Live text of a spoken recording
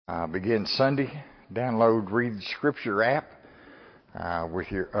Begin Sunday. Download Read the Scripture app with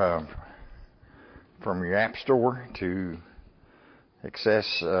your from your app store to access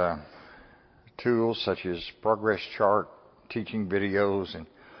tools such as progress chart, teaching videos, and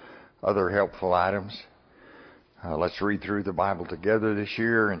other helpful items. Let's read through the Bible together this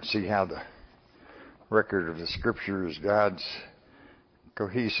year and see how the record of the Scripture is God's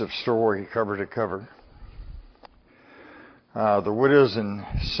cohesive story cover to cover. The Widows and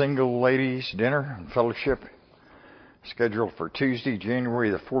Single Ladies Dinner and Fellowship scheduled for Tuesday, January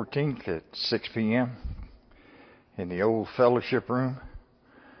the 14th at 6 p.m. in the old fellowship room.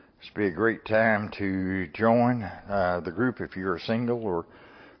 This will be a great time to join the group if you're single or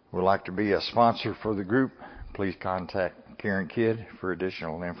would like to be a sponsor for the group. Please contact Karen Kidd for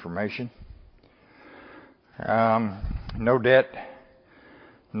additional information. No Debt,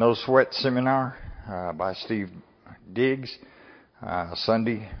 No Sweat Seminar by Steve Diggs.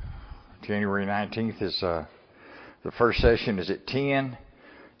 Sunday, January 19th is the first session is at 10.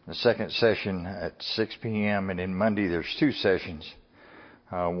 The second session at 6 p.m. and then Monday there's two sessions,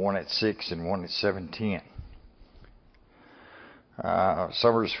 one at 6 and one at 7:10.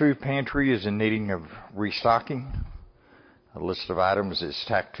 Summer's Food Pantry is in needing of restocking. A list of items is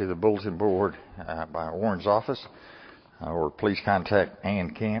tacked to the bulletin board by Warren's office, or please contact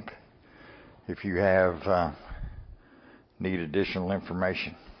Ann Camp if you have need additional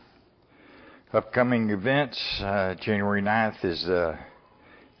information. Upcoming events, January 9th is the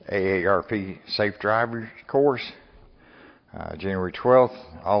AARP Safe Driver course. January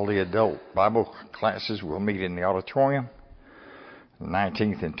 12th, all the adult Bible classes will meet in the auditorium. The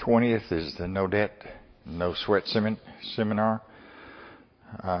 19th and 20th is the No Debt, No Sweat Seminar.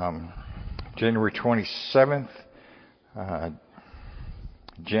 January 27th,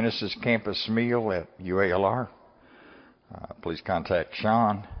 Genesis Campus Meal at UALR. Please contact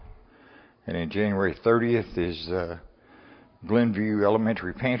Sean. And then January 30th is Glenview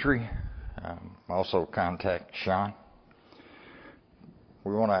Elementary Pantry. Also contact Sean.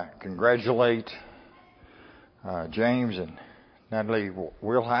 We want to congratulate James and Natalie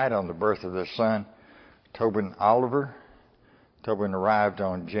Wilhite on the birth of their son, Tobin Oliver. Tobin arrived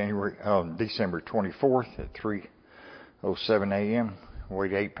on December 24th at 3:07 a.m.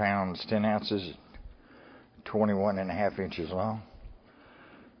 Weighed 8 pounds 10 ounces, 21.5 inches long.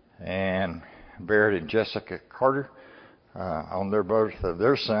 And Barrett and Jessica Carter on their birth of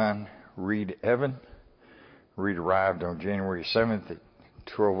their son, Reed Evan. Reed arrived on January 7th at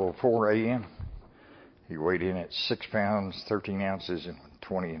 12:04 a.m. He weighed in at 6 pounds 13 ounces and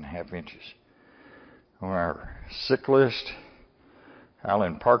 20.5 inches. On our sick list,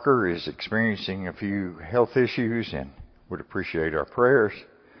 Alan Parker is experiencing a few health issues and would appreciate our prayers.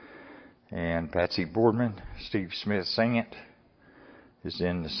 And Patsy Boardman, Steve Smith Singent, is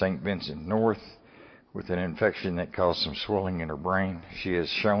in the St. Vincent North with an infection that caused some swelling in her brain. She has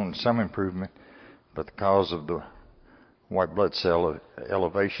shown some improvement, but the cause of the white blood cell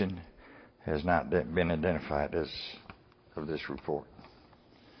elevation has not been identified as of this report.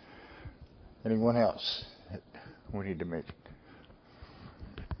 Anyone else that we need to mention?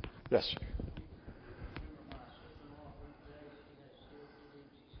 Yes, sir.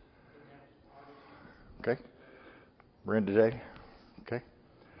 Okay. Brenda Day. Okay.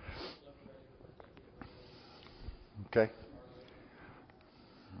 Okay.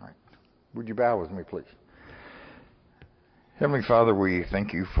 All right. Would you bow with me, please? Heavenly Father, we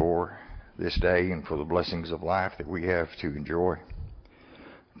thank you for this day and for the blessings of life that we have to enjoy.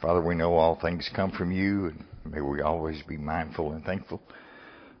 Father, we know all things come from you, and may we always be mindful and thankful.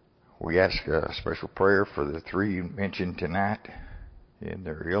 We ask a special prayer for the three you mentioned tonight in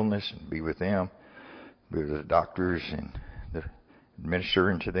their illness, and be with them, be with the doctors and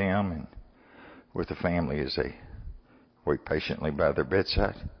administering to them, and with the family as they wait patiently by their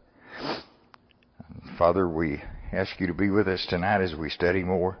bedside. Father, we ask you to be with us tonight as we study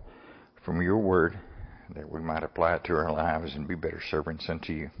more from your word, that we might apply it to our lives and be better servants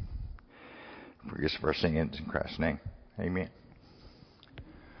unto you. Forgive us of our sins in Christ's name. Amen.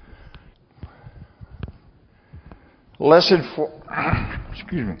 Lesson 4.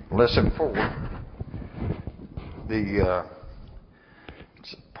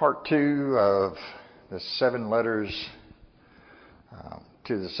 It's part 2 of the 7 letters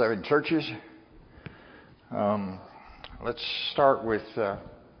to the 7 churches. Let's start with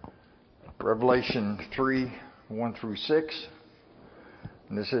Revelation 3:1-6.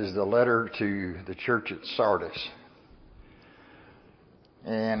 And this is the letter to the church at Sardis.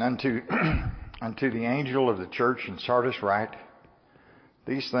 And unto the angel of the church in Sardis write,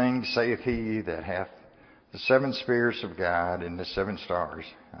 These things saith he that hath the seven spirits of God and the seven stars.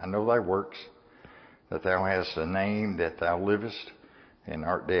 I know thy works, that thou hast a name, that thou livest and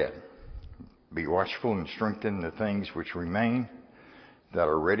art dead. Be watchful and strengthen the things which remain, that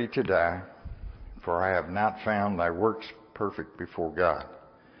are ready to die, for I have not found thy works perfect before God.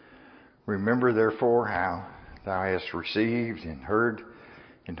 Remember therefore how thou hast received and heard,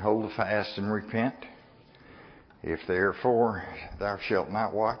 and hold fast and repent. If therefore thou shalt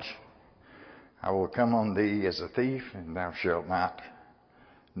not watch, I will come on thee as a thief, and thou shalt not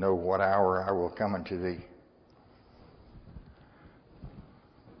know what hour I will come unto thee.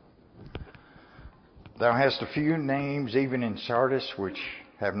 Thou hast a few names even in Sardis, which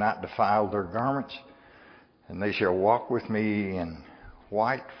have not defiled their garments, and they shall walk with me in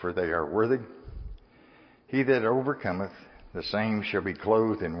white, for they are worthy. He that overcometh, the same shall be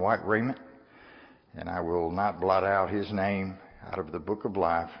clothed in white raiment, and I will not blot out his name out of the book of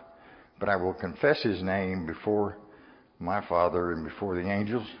life, but I will confess his name before my Father and before the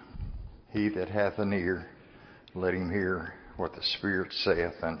angels. He that hath an ear, let him hear what the Spirit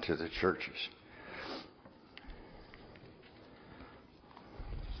saith unto the churches.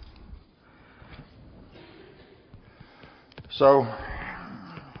 So,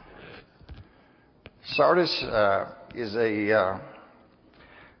 Sardis is a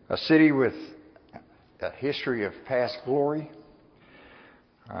city with a history of past glory,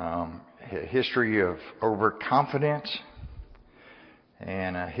 a history of overconfidence,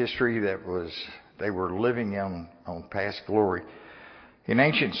 and a history that they were living on past glory. In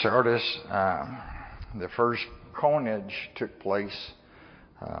ancient Sardis, the first coinage took place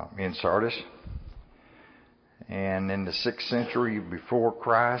in Sardis, and in the 6th century before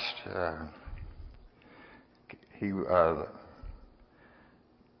Christ,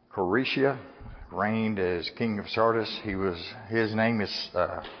 Corretia reigned as king of Sardis. His name is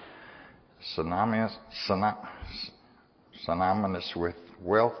synonymous with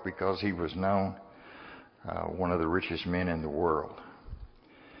wealth, because he was known one of the richest men in the world.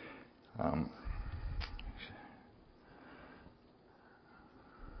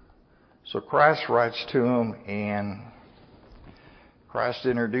 So Christ writes to him, and Christ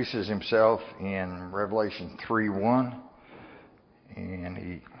introduces himself in Revelation 3:1, and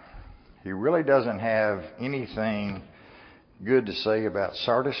he really doesn't have anything good to say about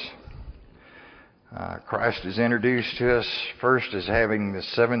Sardis. Christ is introduced to us first as having the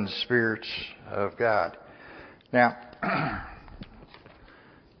seven spirits of God. Now,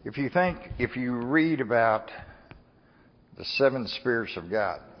 if you read about the seven spirits of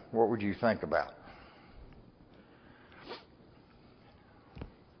God, what would you think about?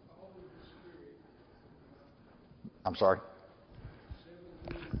 I'm sorry?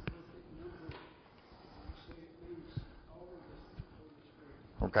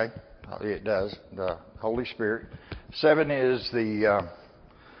 Okay, it does. The Holy Spirit. 7 is the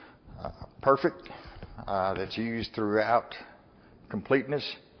perfect that's used throughout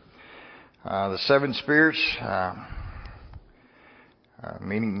completeness. The 7 spirits,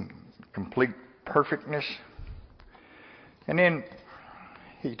 meaning complete perfectness. And then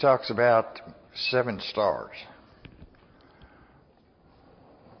he talks about 7 stars.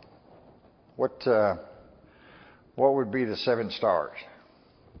 What would be the 7 stars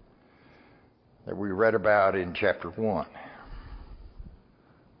that we read about in chapter 1?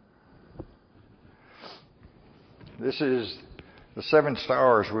 The 7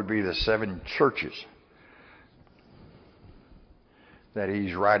 stars would be the 7 churches that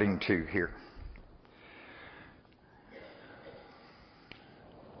he's writing to here.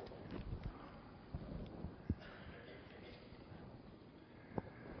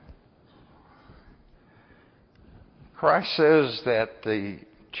 Christ says that the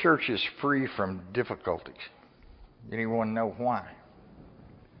church is free from difficulties. Anyone know why?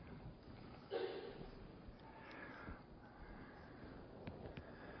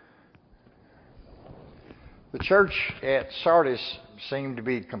 The church at Sardis seemed to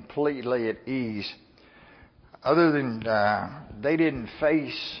be completely at ease, other than they didn't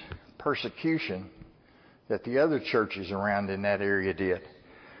face persecution that the other churches around in that area did.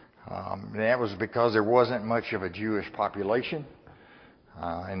 That was because there wasn't much of a Jewish population,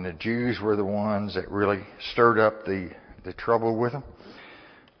 and the Jews were the ones that really stirred up the trouble with them.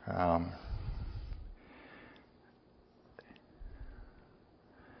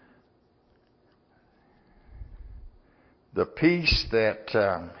 The peace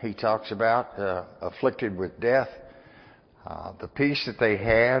that he talks about, afflicted with death, the peace that they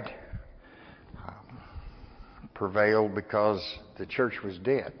had prevailed because the church was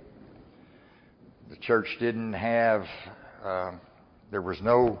dead. The church didn't have, there was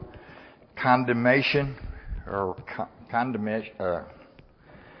no condemnation or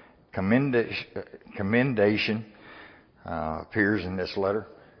commendation appears in this letter.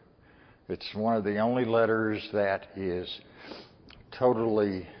 It's one of the only letters that is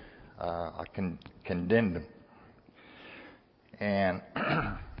totally condemned. And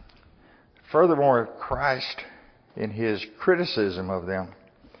furthermore, Christ, in his criticism of them,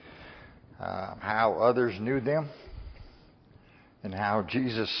 how others knew them and how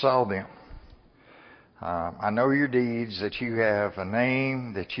Jesus saw them. I know your deeds, that you have a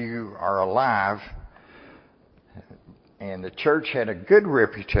name, that you are alive. And the church had a good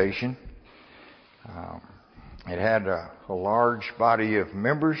reputation. It had a large body of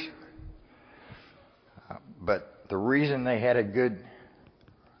members. But the reason they had a good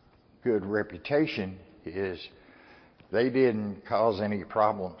reputation is they didn't cause any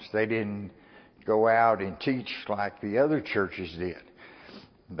problems. They didn't go out and teach like the other churches did.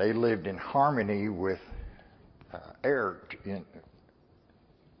 They lived in harmony with error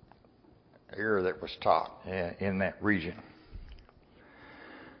that was taught in that region.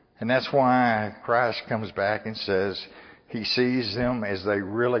 And that's why Christ comes back and says he sees them as they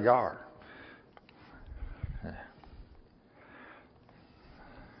really are.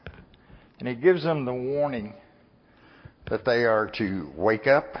 And he gives them the warning that they are to wake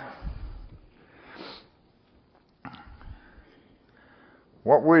up.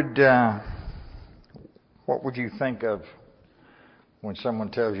 What would you think of when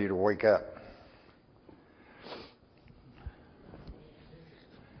someone tells you to wake up?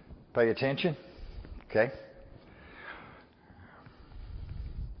 Pay attention. Okay.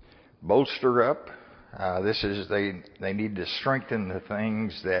 Bolster up. They need to strengthen the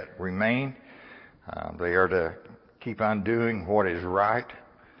things that remain. They are to keep on doing what is right.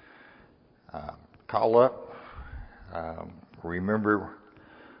 Call up. Remember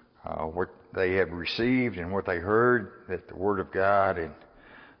what they have received and what they heard, that the Word of God, and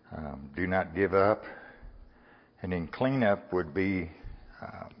do not give up. And then clean up would be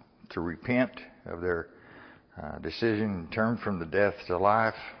to repent of their decision and turn from the death to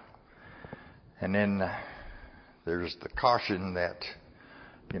life. And then there's the caution that,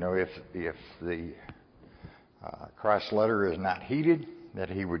 if the Christ's letter is not heeded, that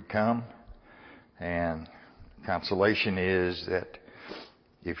he would come. And consolation is that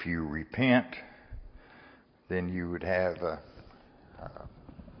if you repent, then you would have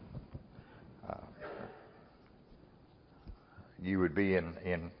you would be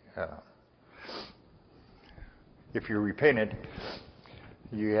in if you repented,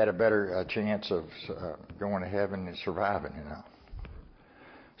 you had a better chance of going to heaven and surviving,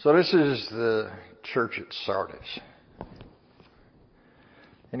 So this is the church at Sardis.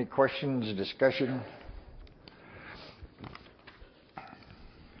 Any questions, discussion?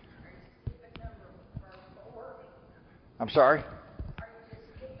 I'm sorry? Are you just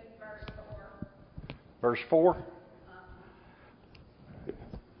skipping verse 4? Verse 4?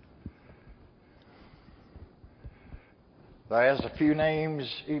 There is a few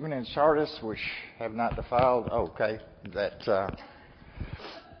names, even in Sardis, which have not defiled. Okay, that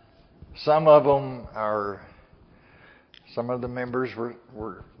some of the members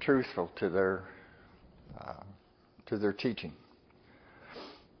were truthful to their teaching.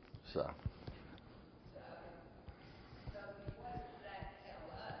 So.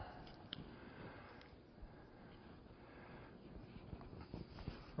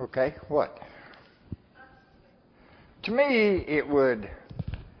 Okay, what? To me, it would.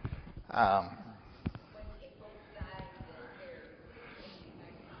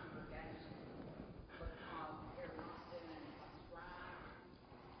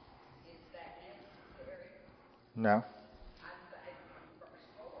 No.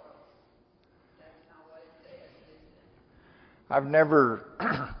 I've never.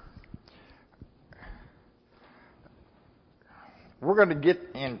 We're going to get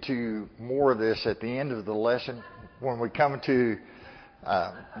into more of this at the end of the lesson when we come to.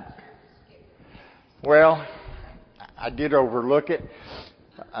 Well, I did overlook it,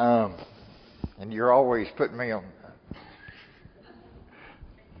 and you're always putting me on.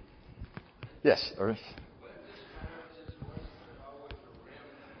 Yes, Ernest.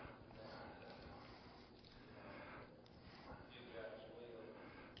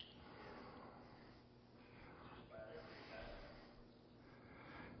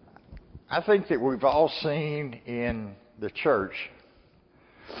 I think that we've all seen in the church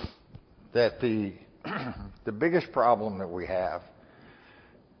that the biggest problem that we have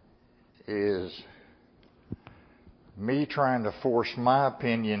is me trying to force my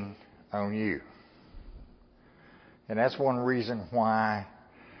opinion on you. And that's one reason why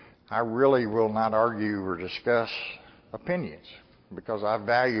I really will not argue or discuss opinions because I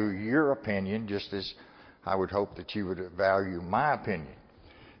value your opinion just as I would hope that you would value my opinion.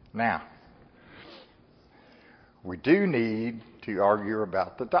 Now, we do need to argue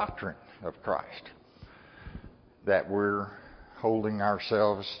about the doctrine of Christ, that we're holding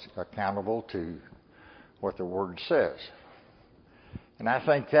ourselves accountable to what the Word says. And I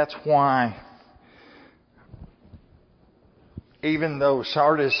think that's why, even though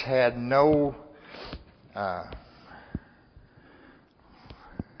Sardis had nothing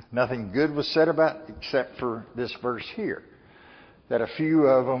good was said about it except for this verse here, that a few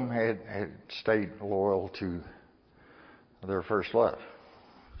of them had stayed loyal to their first love.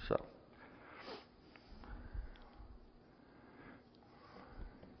 So,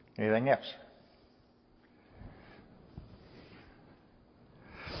 anything else?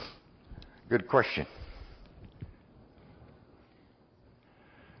 Good question.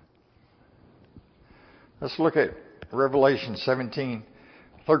 Let's look at Revelation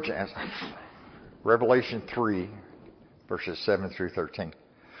 3, verses 7 through 13.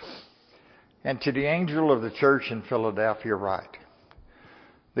 And to the angel of the church in Philadelphia write,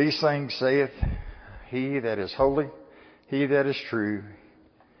 These things saith he that is holy, he that is true,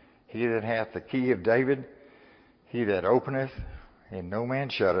 he that hath the key of David, he that openeth, and no man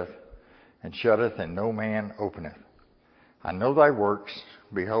shutteth, and shutteth, and no man openeth. I know thy works.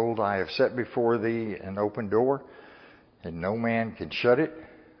 Behold, I have set before thee an open door, and no man can shut it.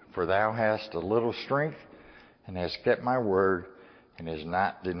 For thou hast a little strength, and hast kept my word, and hast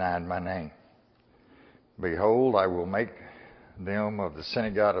not denied my name. Behold, I will make them of the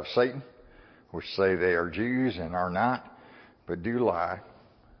synagogue of Satan, which say they are Jews, and are not, but do lie.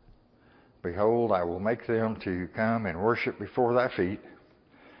 Behold, I will make them to come and worship before thy feet,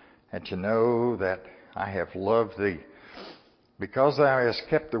 and to know that I have loved thee. Because thou hast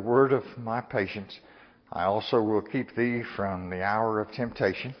kept the word of my patience, I also will keep thee from the hour of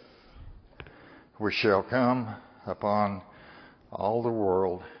temptation, which shall come upon all the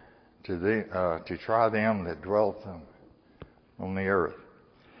world to try them that dwell on the earth.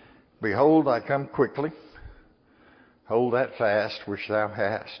 Behold, I come quickly. Hold that fast which thou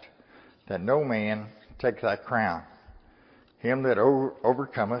hast, that no man take thy crown. Him that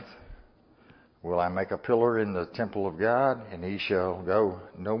overcometh will I make a pillar in the temple of God, and he shall go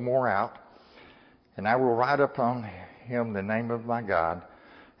no more out. And I will write upon him the name of my God,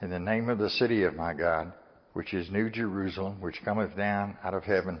 and the name of the city of my God, which is New Jerusalem, which cometh down out of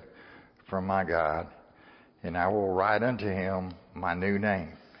heaven from my God. And I will write unto him my new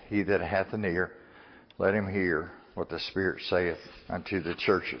name. He that hath an ear, let him hear what the Spirit saith unto the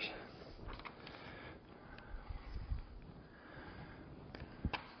churches.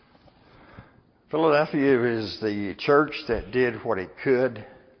 Philadelphia is the church that did what it could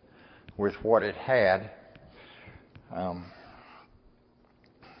with what it had.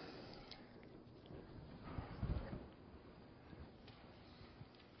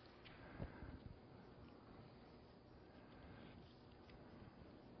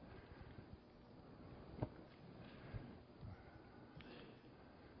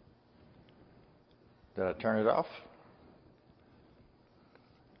 Did I turn it off?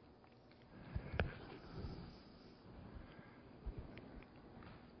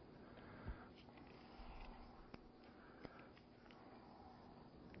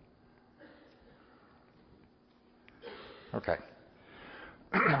 Okay.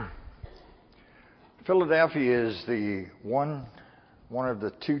 Philadelphia is the one of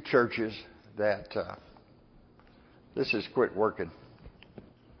the two churches that this has quit working.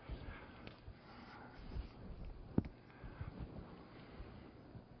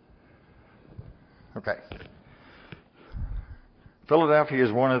 Okay. Philadelphia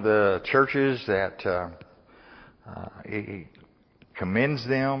is one of the churches that he commends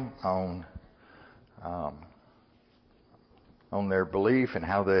them on their belief and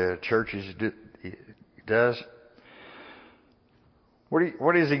how the church does.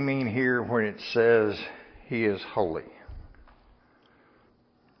 What does he mean here when it says he is holy?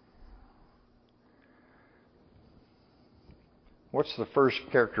 What's the first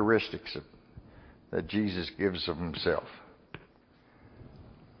characteristics that Jesus gives of himself?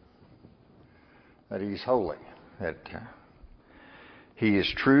 That he's holy, that he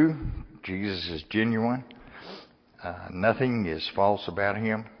is true, Jesus is genuine, nothing is false about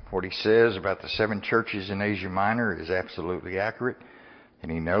him. What he says about the 7 churches in Asia Minor is absolutely accurate, and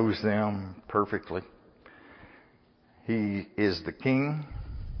he knows them perfectly. He is the King,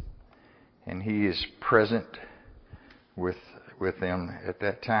 and he is present with them at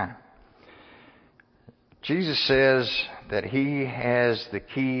that time. Jesus says that he has the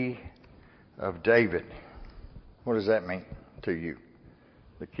key of David. What does that mean to you?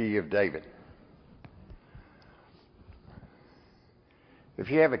 The key of David. If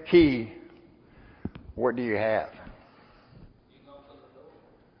you have a key, what do you have?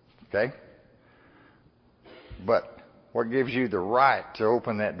 Okay? But what gives you the right to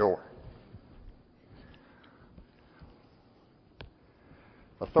open that door?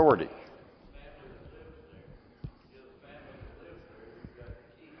 Authority.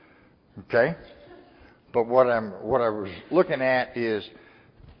 Okay? But what I was looking at is,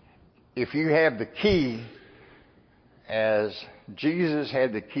 if you have the key, as Jesus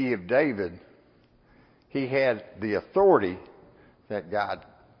had the key of David, he had the authority that God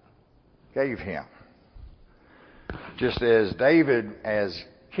gave him. Just as David, as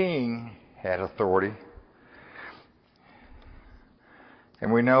king, had authority.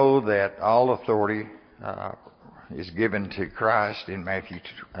 And we know that all authority is given to Christ in Matthew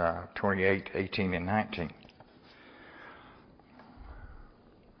 28, 18, and 19.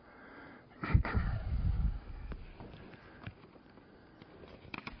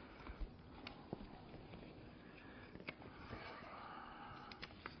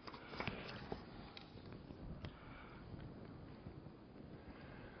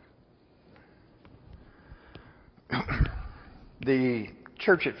 The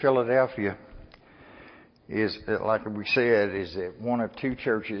church at Philadelphia is, like we said, is one of two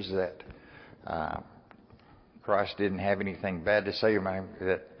churches that Christ didn't have anything bad to say about him,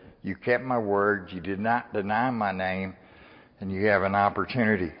 that you kept my word, you did not deny my name, and you have an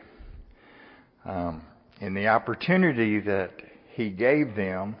opportunity. And the opportunity that he gave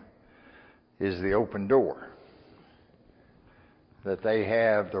them is the open door. That they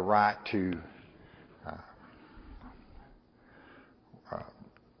have the right to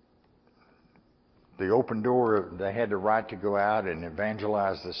the open door. They had the right to go out and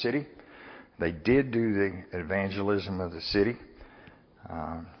evangelize the city. They did do the evangelism of the city.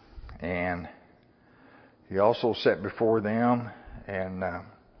 And he also set before them and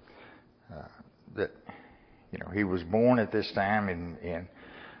that, he was born at this time, and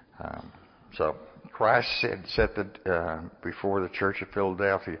so Christ set before the church of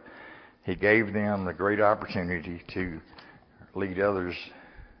Philadelphia. He gave them the great opportunity to lead others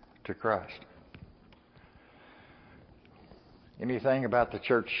to Christ. Anything about the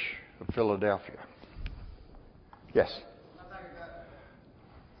church of Philadelphia? Yes.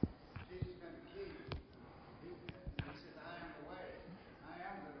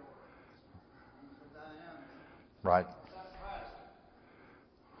 Right.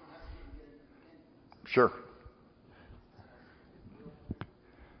 Sure.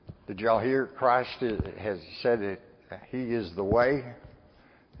 Did y'all hear? Christ has said that he is the way,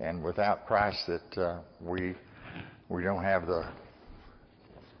 and without Christ that we don't have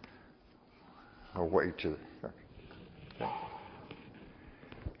a way to. Okay.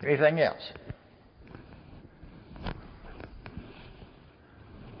 Anything else?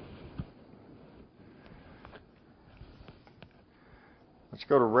 Let's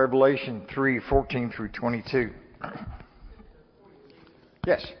go to Revelation 3:14 through 22.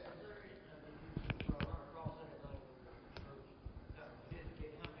 Yes.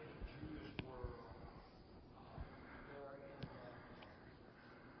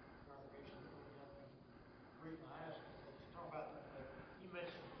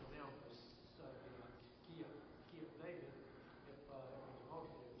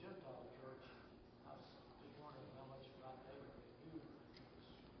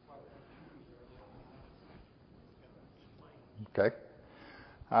 Okay.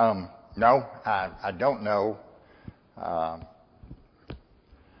 No, I don't know.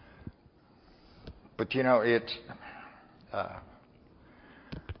 But it's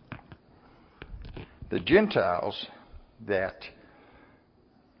the Gentiles that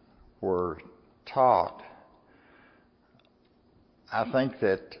were taught. I think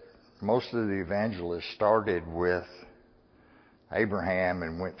that most of the evangelists started with Abraham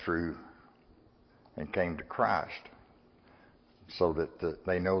and went through and came to Christ, so that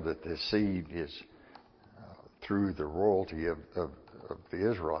they know that the seed is through the royalty of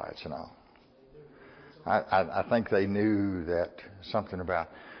the Israelites and all. I think they knew that something about,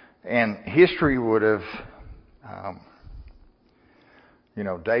 and history would have,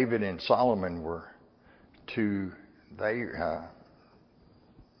 David and Solomon were two. The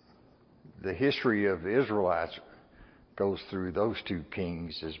history of the Israelites goes through those two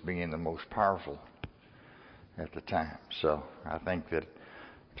kings as being the most powerful at the time. So I think that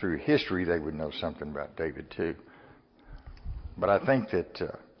through history they would know something about David too. But I think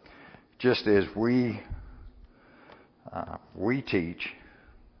that just as we we teach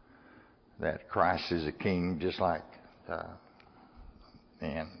that Christ is a king, just like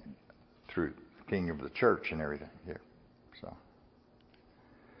and through the king of the church and everything here. So,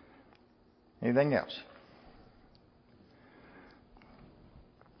 anything else?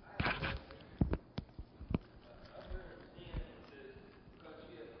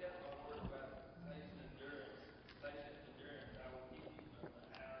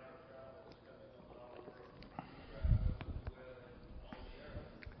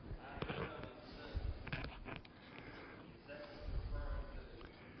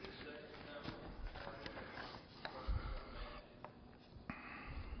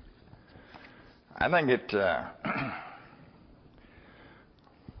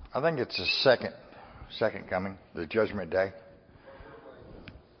 I think it's the second coming, the judgment day.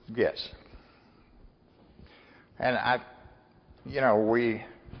 Yes. And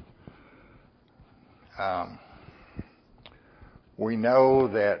we know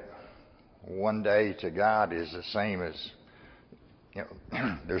that one day to God is the same as,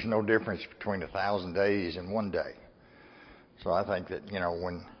 there's no difference between 1,000 days and one day. So I think that,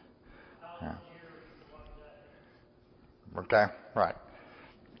 when, okay, right.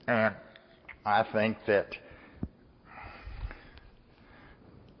 And I think that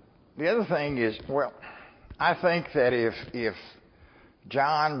the other thing is, I think that if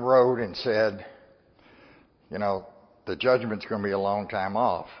John wrote and said, the judgment's going to be a long time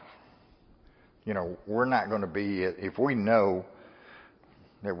off, we're not going to be, if we know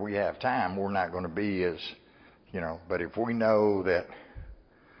that we have time, we're not going to be as, but if we know that,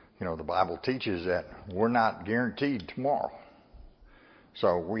 the Bible teaches that we're not guaranteed tomorrow.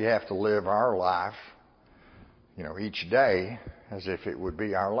 So we have to live our life, each day as if it would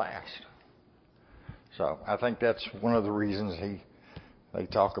be our last. So I think that's one of the reasons they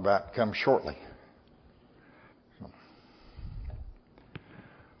talk about come shortly. So.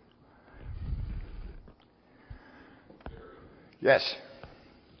 Yes.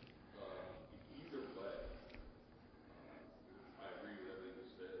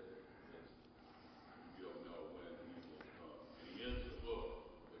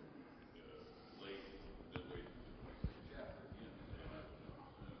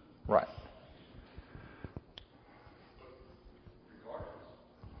 Right.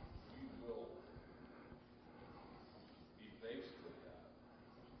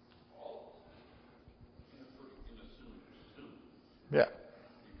 Yeah.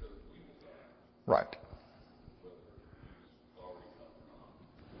 Right.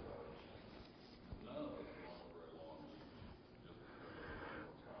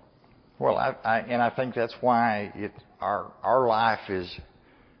 Well, I think that's why our life is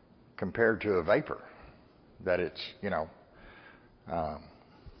compared to a vapor, that it's,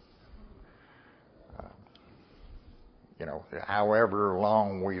 however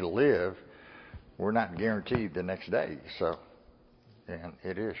long we live, we're not guaranteed the next day. So, and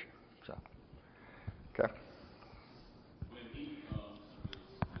it is. So, okay.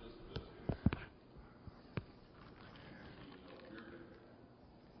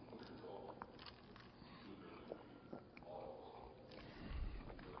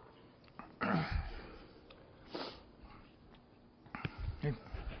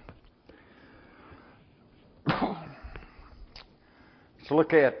 So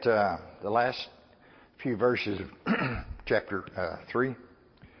look at the last few verses of chapter 3,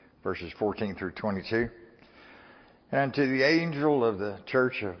 verses 14 through 22. And to the angel of the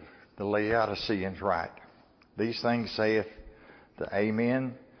church of the Laodiceans write, these things saith the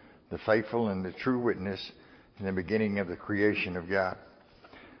Amen, the faithful and the true witness in the beginning of the creation of God.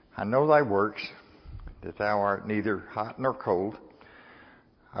 I know thy works, that thou art neither hot nor cold.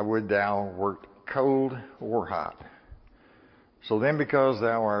 I would thou wert cold or hot. So then, because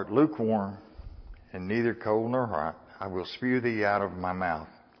thou art lukewarm and neither cold nor hot, I will spew thee out of my mouth.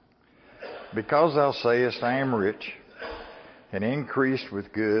 Because thou sayest, I am rich, and increased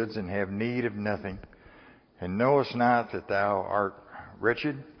with goods, and have need of nothing, and knowest not that thou art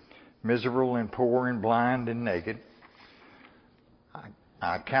wretched, miserable, and poor, and blind, and naked,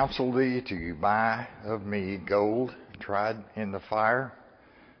 I counsel thee to buy of me gold tried in the fire,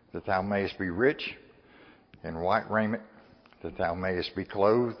 that thou mayest be rich, and white raiment, that thou mayest be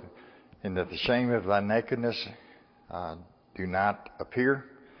clothed, and that the shame of thy nakedness do not appear,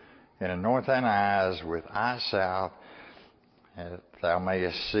 and anoint thine eyes with eye salve, that thou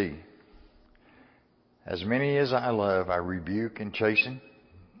mayest see. As many as I love, I rebuke and chasten.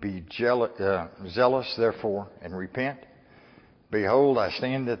 Be zealous, therefore, and repent. Behold, I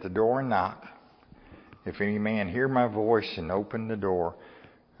stand at the door and knock. If any man hear my voice and open the door,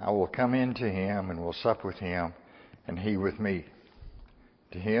 I will come in to him and will sup with him, and he with me.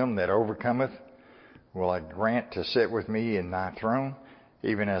 To him that overcometh will I grant to sit with me in thy throne,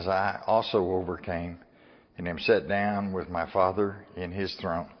 even as I also overcame, and am set down with my Father in his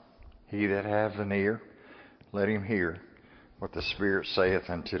throne. He that hath an ear, let him hear what the Spirit saith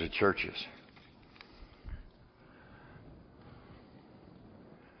unto the churches.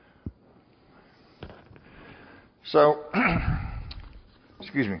 So,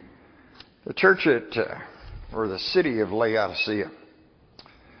 excuse me, the church or the city of Laodicea.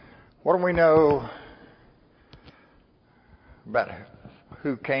 What do we know about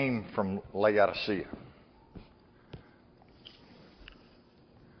who came from Laodicea?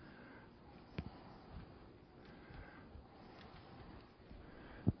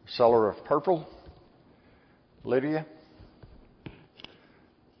 Seller of purple, Lydia.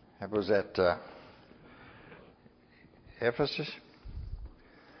 That was at Ephesus.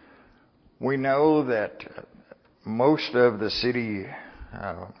 We know that most of the city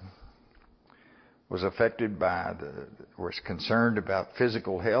was affected was concerned about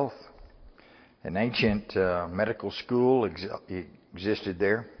physical health. An ancient medical school existed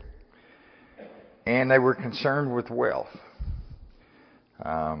there, and they were concerned with wealth.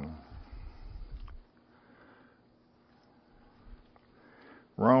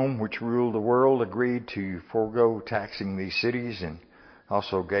 Rome, which ruled the world, agreed to forego taxing these cities and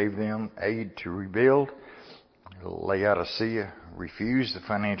also gave them aid to rebuild. Laodicea refused the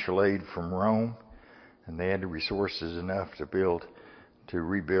financial aid from Rome, and they had the resources enough to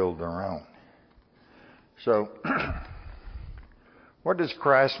rebuild their own. So, what does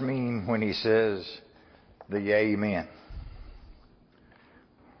Christ mean when he says the Amen?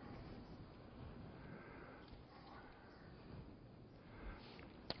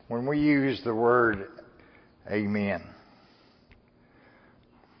 When we use the word Amen,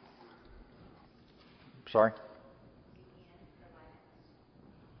 sorry?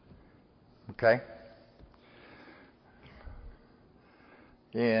 Okay.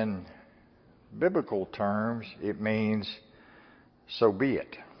 In biblical terms, it means so be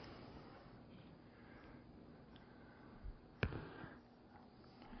it.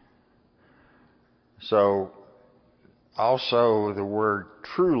 So, also the word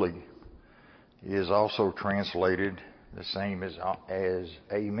truly is also translated the same as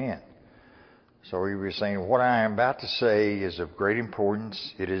amen. So he was saying, what I am about to say is of great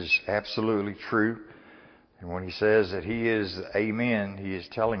importance. It is absolutely true. And when he says that he is amen, he is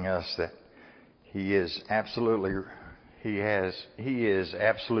telling us that he is absolute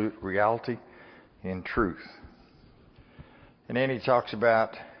reality and truth. And then he talks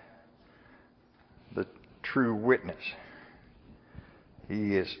about the true witness.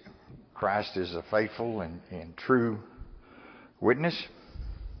 Christ is a faithful and true witness.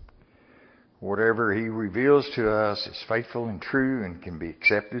 Whatever he reveals to us is faithful and true and can be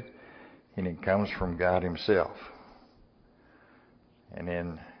accepted, and it comes from God himself. And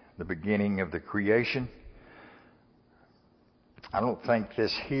in the beginning of the creation, I don't think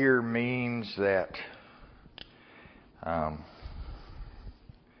this here means that I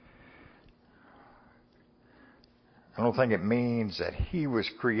don't think it means that he was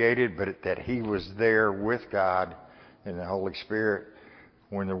created, but that he was there with God and the Holy Spirit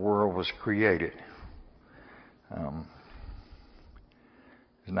when the world was created. It's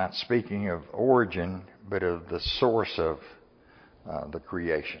not speaking of origin, but of the source of the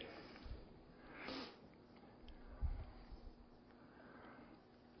creation.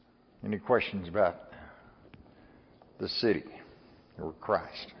 Any questions about the city or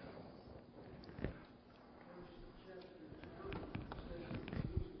Christ?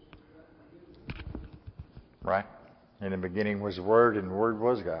 Right? In the beginning was the Word, and the Word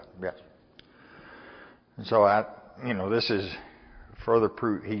was God. Yes. And so this is further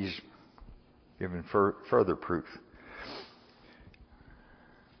proof. He's given further proof.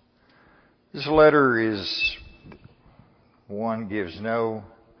 This letter gives no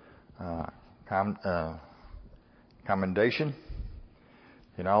commendation.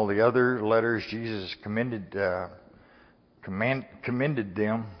 In all the other letters, Jesus commended them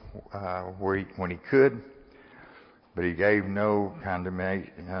when he could. But he gave no condemnation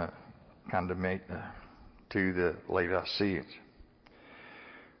to the Laodiceans.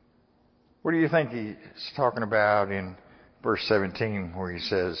 What do you think he's talking about in verse 17 where he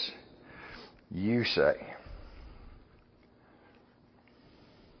says, you say?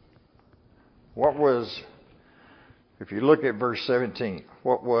 If you look at verse 17,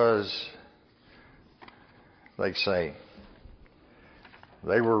 what was they say?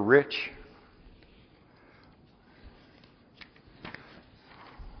 They were rich.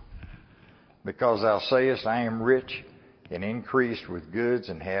 Because thou sayest, I am rich and increased with goods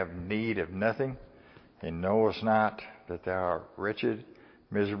and have need of nothing, and knowest not that thou art wretched,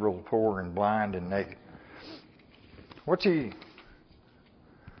 miserable, poor, and blind, and naked. What's he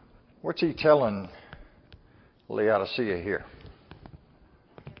telling Laodicea here?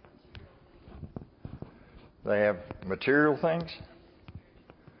 They have material things.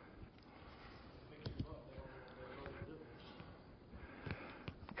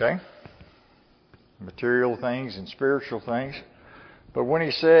 Okay? Material things and spiritual things. But when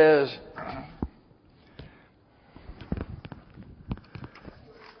he says,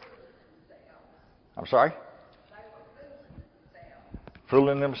 I'm sorry?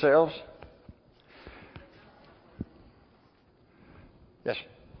 Fooling themselves? Yes.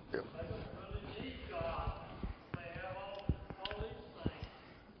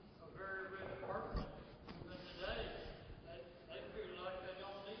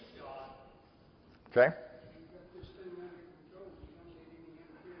 Okay.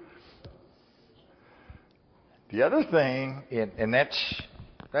 The other thing, and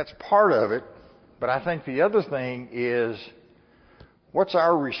that's part of it, but I think the other thing is, what's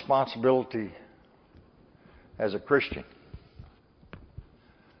our responsibility as a Christian?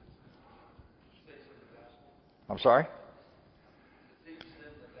 I'm sorry?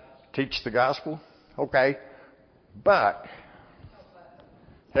 Teach the gospel. Okay. But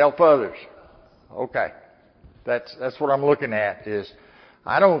help others. Okay. That's what I'm looking at is,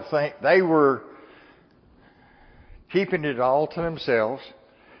 I don't think they were keeping it all to themselves,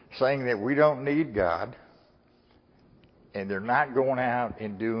 saying that we don't need God, and they're not going out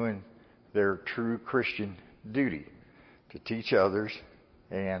and doing their true Christian duty to teach others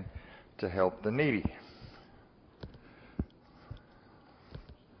and to help the needy.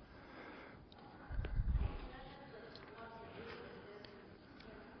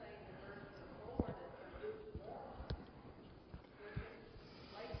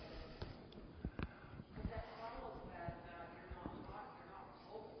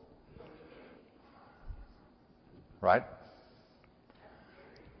 Right?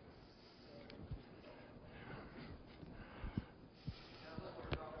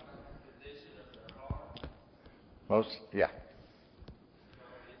 Most, yeah.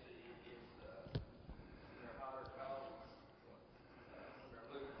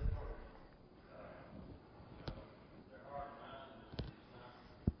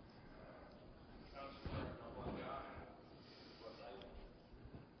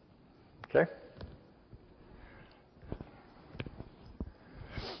 Okay.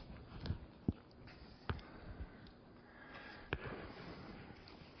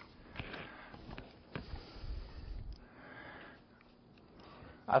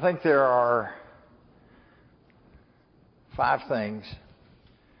 I think there are 5 things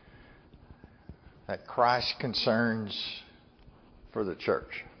that Christ concerns for the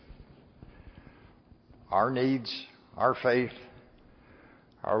church. Our needs, our faith,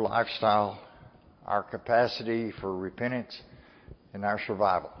 our lifestyle, our capacity for repentance, and our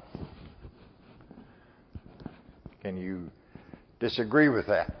survival. Can you disagree with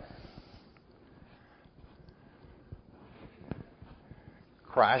that?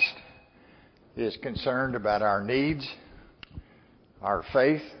 Christ is concerned about our needs, our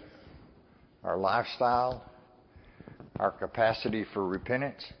faith, our lifestyle, our capacity for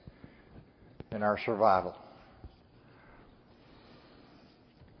repentance, and our survival.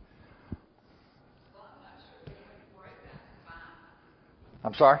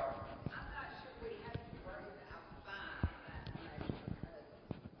 I'm sorry?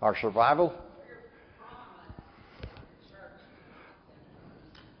 Our survival?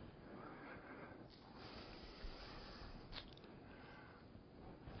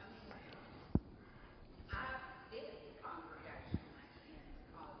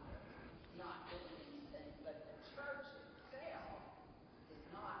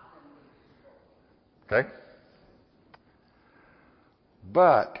 Okay.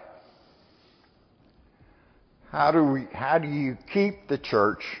 But how do you keep the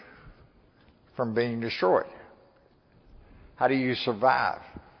church from being destroyed? How do you survive?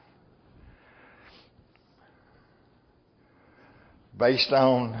 Based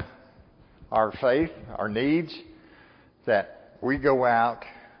on our faith, our needs, that we go out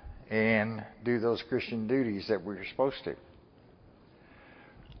and do those Christian duties that we're supposed to.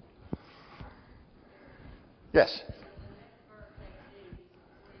 Yes.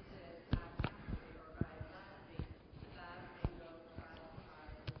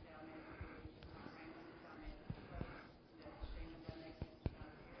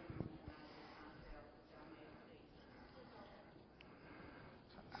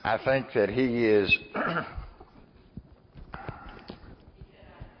 I think that he is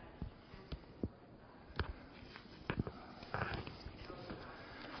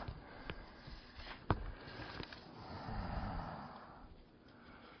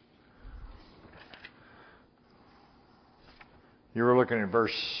you were looking at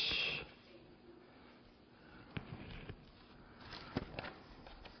verse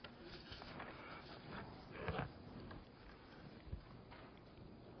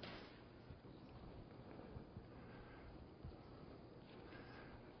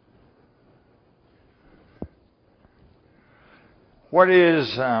what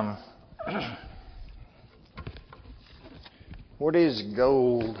is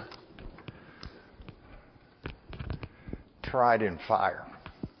gold tried in fire?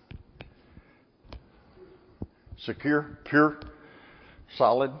 Secure, pure,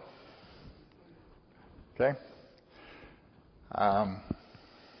 solid. Okay. How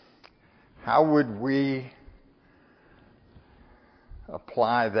would we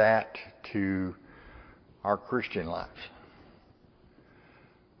apply that to our Christian lives?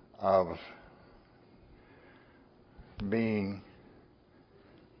 Of being,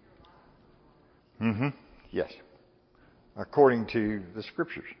 yes, according to the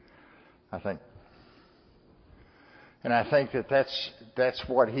Scriptures, I think. And I think that that's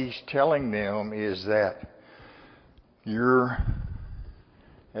what he's telling them, is that you're,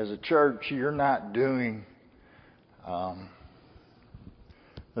 as a church, you're not doing the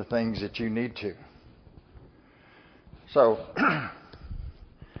things that you need to. So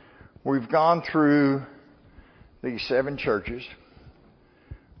we've gone through these 7 churches.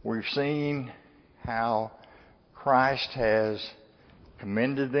 We've seen how Christ has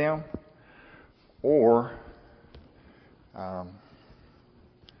commended them or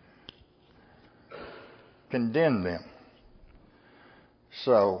condemned them.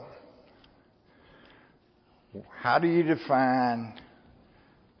 So, how do you define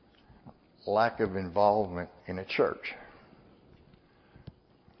lack of involvement in a church?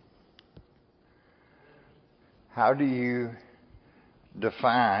 How do you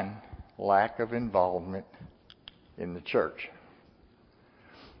define lack of involvement in the church?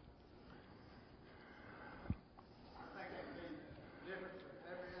 I think it's different for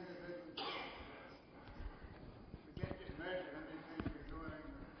every individual. We can't get measured on anything you're doing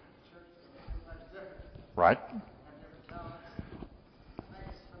in the church. Everybody's different. Right. Have different talents. I think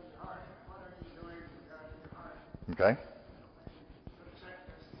it's from your heart. What are you doing with God in your heart? Okay.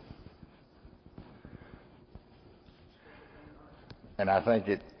 And I think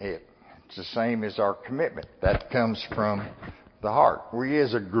it's the same as our commitment. That comes from the heart. We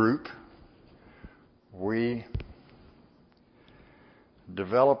as a group, we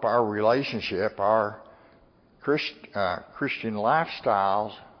develop our relationship, our Christian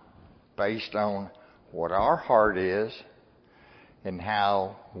lifestyles based on what our heart is and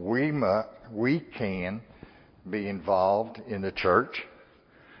how we can be involved in the church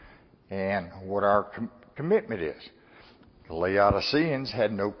and what our commitment is. The Laodiceans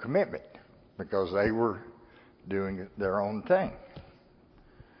had no commitment because they were doing their own thing.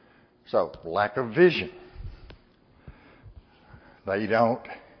 So, lack of vision. They don't,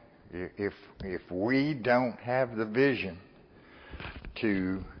 if we don't have the vision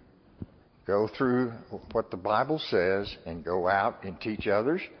to go through what the Bible says and go out and teach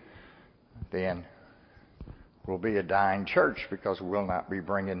others, then we'll be a dying church because we'll not be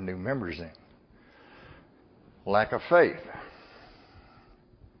bringing new members in. Lack of faith.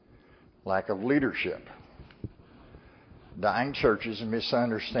 Lack of leadership. Dying churches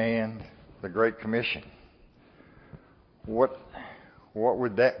misunderstand the Great Commission. What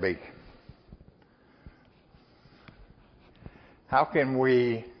would that be? How can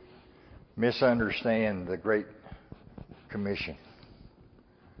we misunderstand the Great Commission?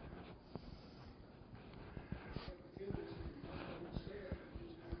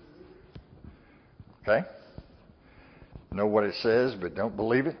 Okay? Know what it says, but don't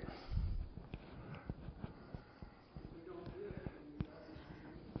believe it?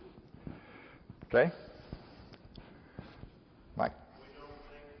 Okay? Mike? We don't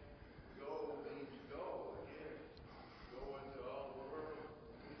think go means go. Again, go into all the world,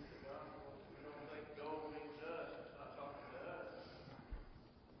 preach the gospel. We don't think go means us. It's not talking to us.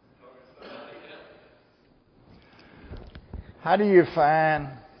 It's talking to somebody else. How do you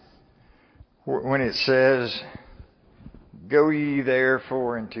find when it says, go ye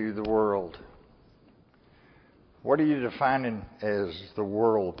therefore into the world? What are you defining as the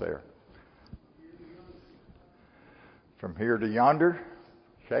world there? From here to yonder?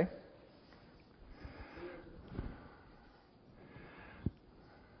 Okay.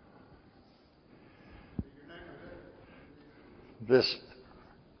 this,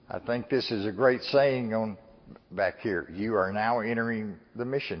 I think this is a great saying on back here. You are now entering the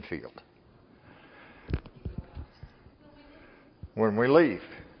mission field. When we leave,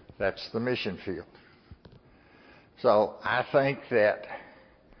 that's the mission field. So I think that,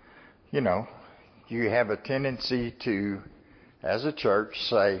 you have a tendency to, as a church,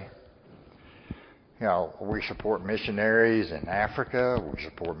 say, we support missionaries in Africa, we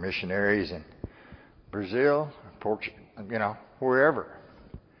support missionaries in Brazil, wherever.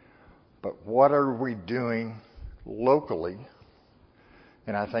 But what are we doing locally?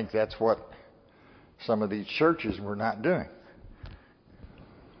 And I think that's what some of these churches were not doing.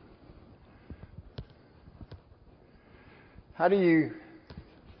 How do you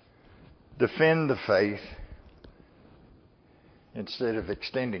defend the faith instead of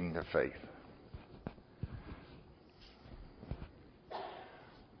extending the faith?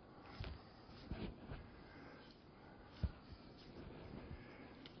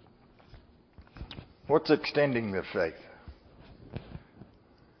 What's extending the faith?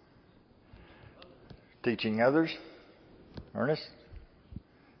 Teaching others? Ernest?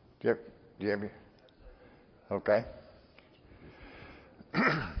 Do you have your? Okay.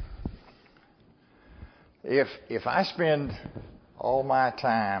 If I spend all my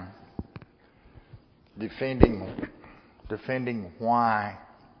time defending why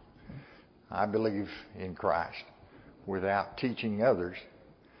I believe in Christ without teaching others,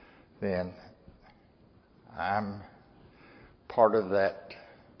 then I'm part of that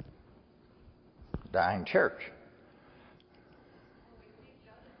dying church.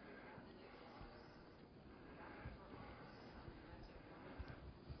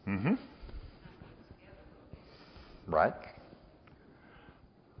 Mm-hmm. Right.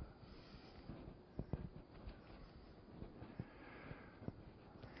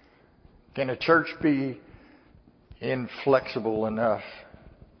 Can a church be inflexible enough?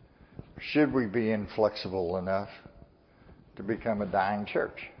 Should we be inflexible enough to become a dying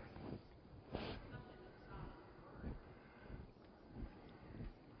church?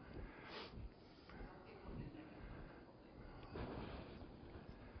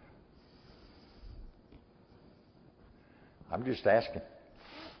 I'm just asking.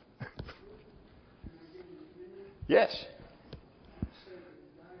 Yes.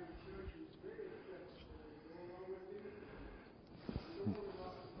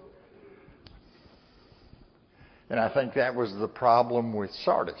 And I think that was the problem with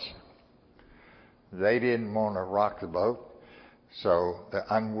Sardis. They didn't want to rock the boat, so they're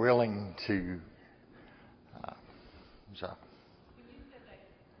unwilling to. So.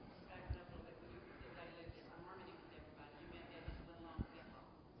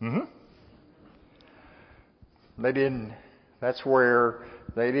 Mm-hmm. They didn't. That's where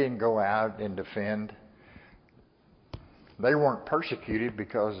they didn't go out and defend. They weren't persecuted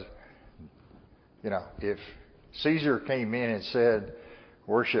because, if Caesar came in and said,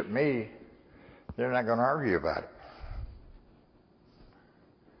 "Worship me," they're not going to argue about it.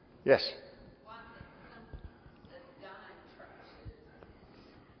 Yes.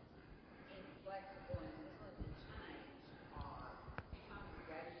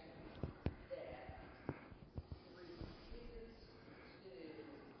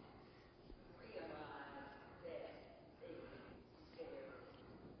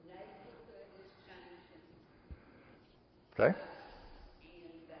 Okay.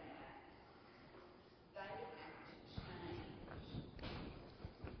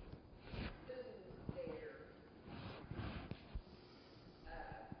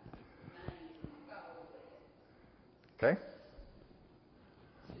 Okay.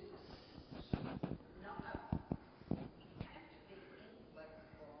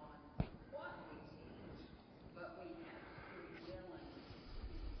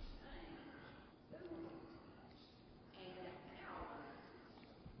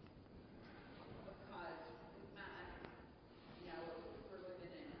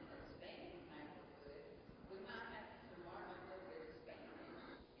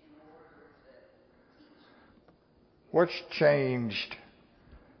 What's changed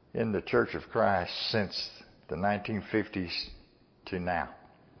in the Church of Christ since the 1950s to now?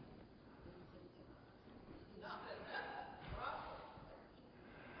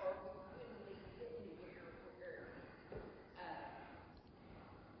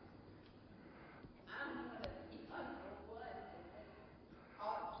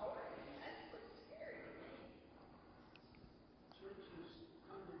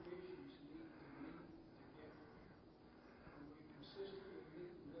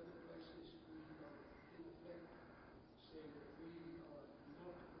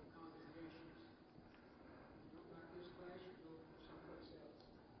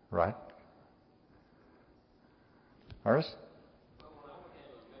 Right? Ernest? Well, when I was a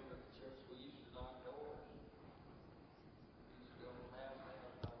member of the church, we used to knock doors. We used to go to the house and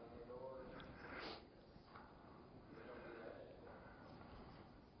knock on the doors. We don't do that anymore.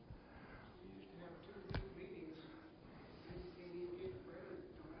 We used to have 2 week meetings. And you can't even get the president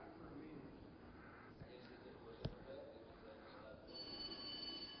to come out for a meeting. I guess it was effective to that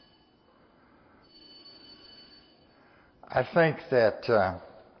stuff.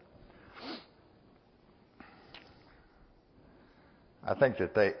 I think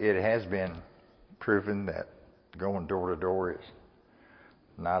that it has been proven that going door to door is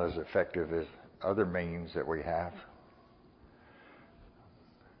not as effective as other means that we have.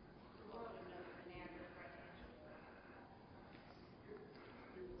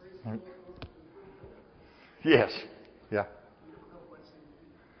 Yes. Yeah.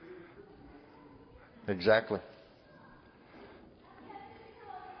 Exactly.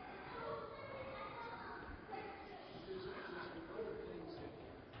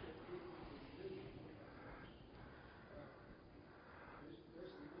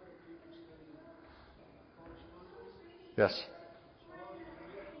 Yes.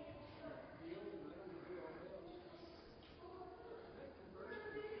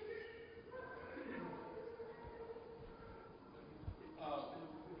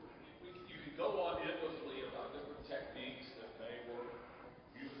 You can go on endlessly about different techniques that may work,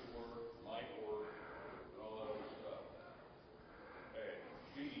 used to work, might work, and all that other stuff. Hey,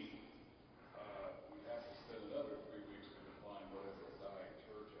 we have to spend another 3 weeks to define whatever a dying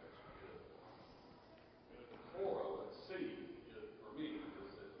church actually is. And at the core of it, for me,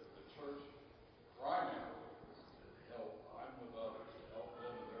 is that the church primarily is to help. I'm with others, to help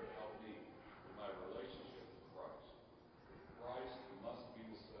them, and they're to help me in my relationship with Christ. Christ must be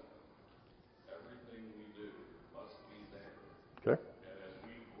the center. Everything we do must be there. Okay. And as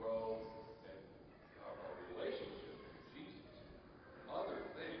we grow in our relationship with Jesus, other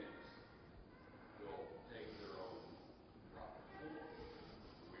things will take their own proper form.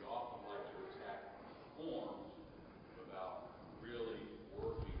 We often like to attack forms without really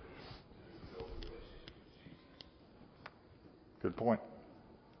working to build a relationship with Jesus. Good point.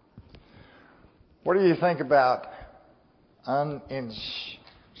 What do you think about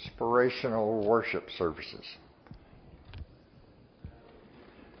uninspirational worship services?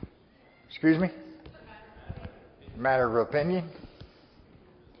 Excuse me? Matter of opinion?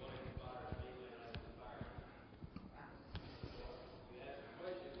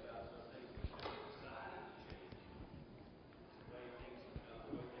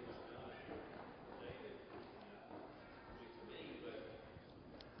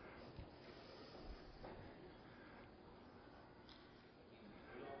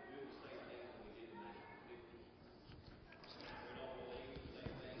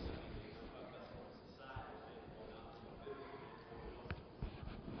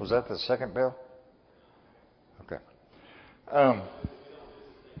 Was that the second bell? Okay.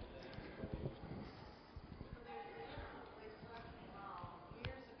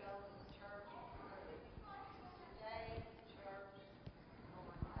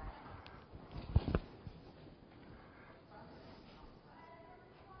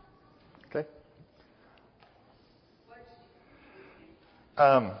 Okay.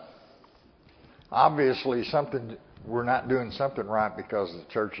 Obviously, we're not doing something right because the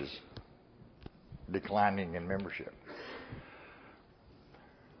church is declining in membership.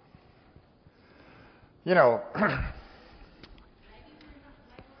 You know,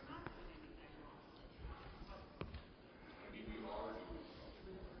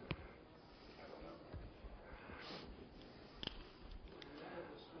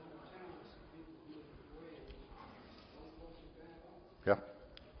 yeah.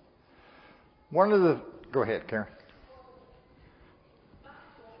 Go ahead, Karen.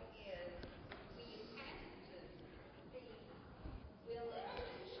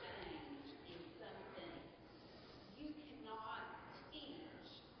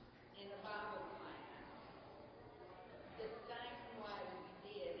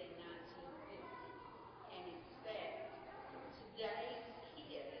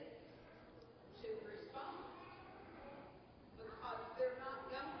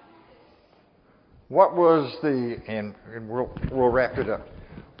 What was and we'll wrap it up.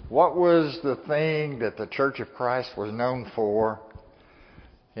 What was the thing that the Church of Christ was known for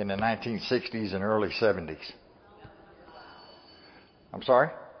in the 1960s and early 70s? I'm sorry?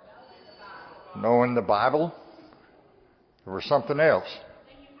 Knowing the Bible? There was something else.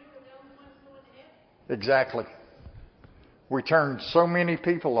 Exactly. We turned so many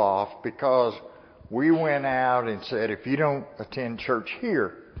people off because we went out and said, if you don't attend church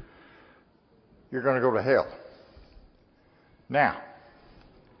here, you're going to go to hell. Now,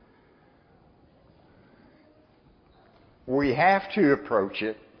 we have to approach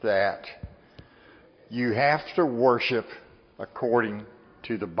it that you have to worship according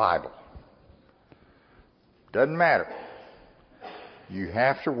to the Bible. Doesn't matter. You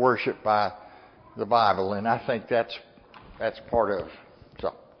have to worship by the Bible, and I think that's part of it.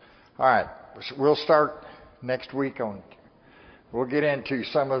 So, all right, we'll start next week on. We'll get into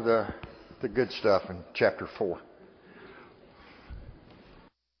some of the good stuff in chapter 4.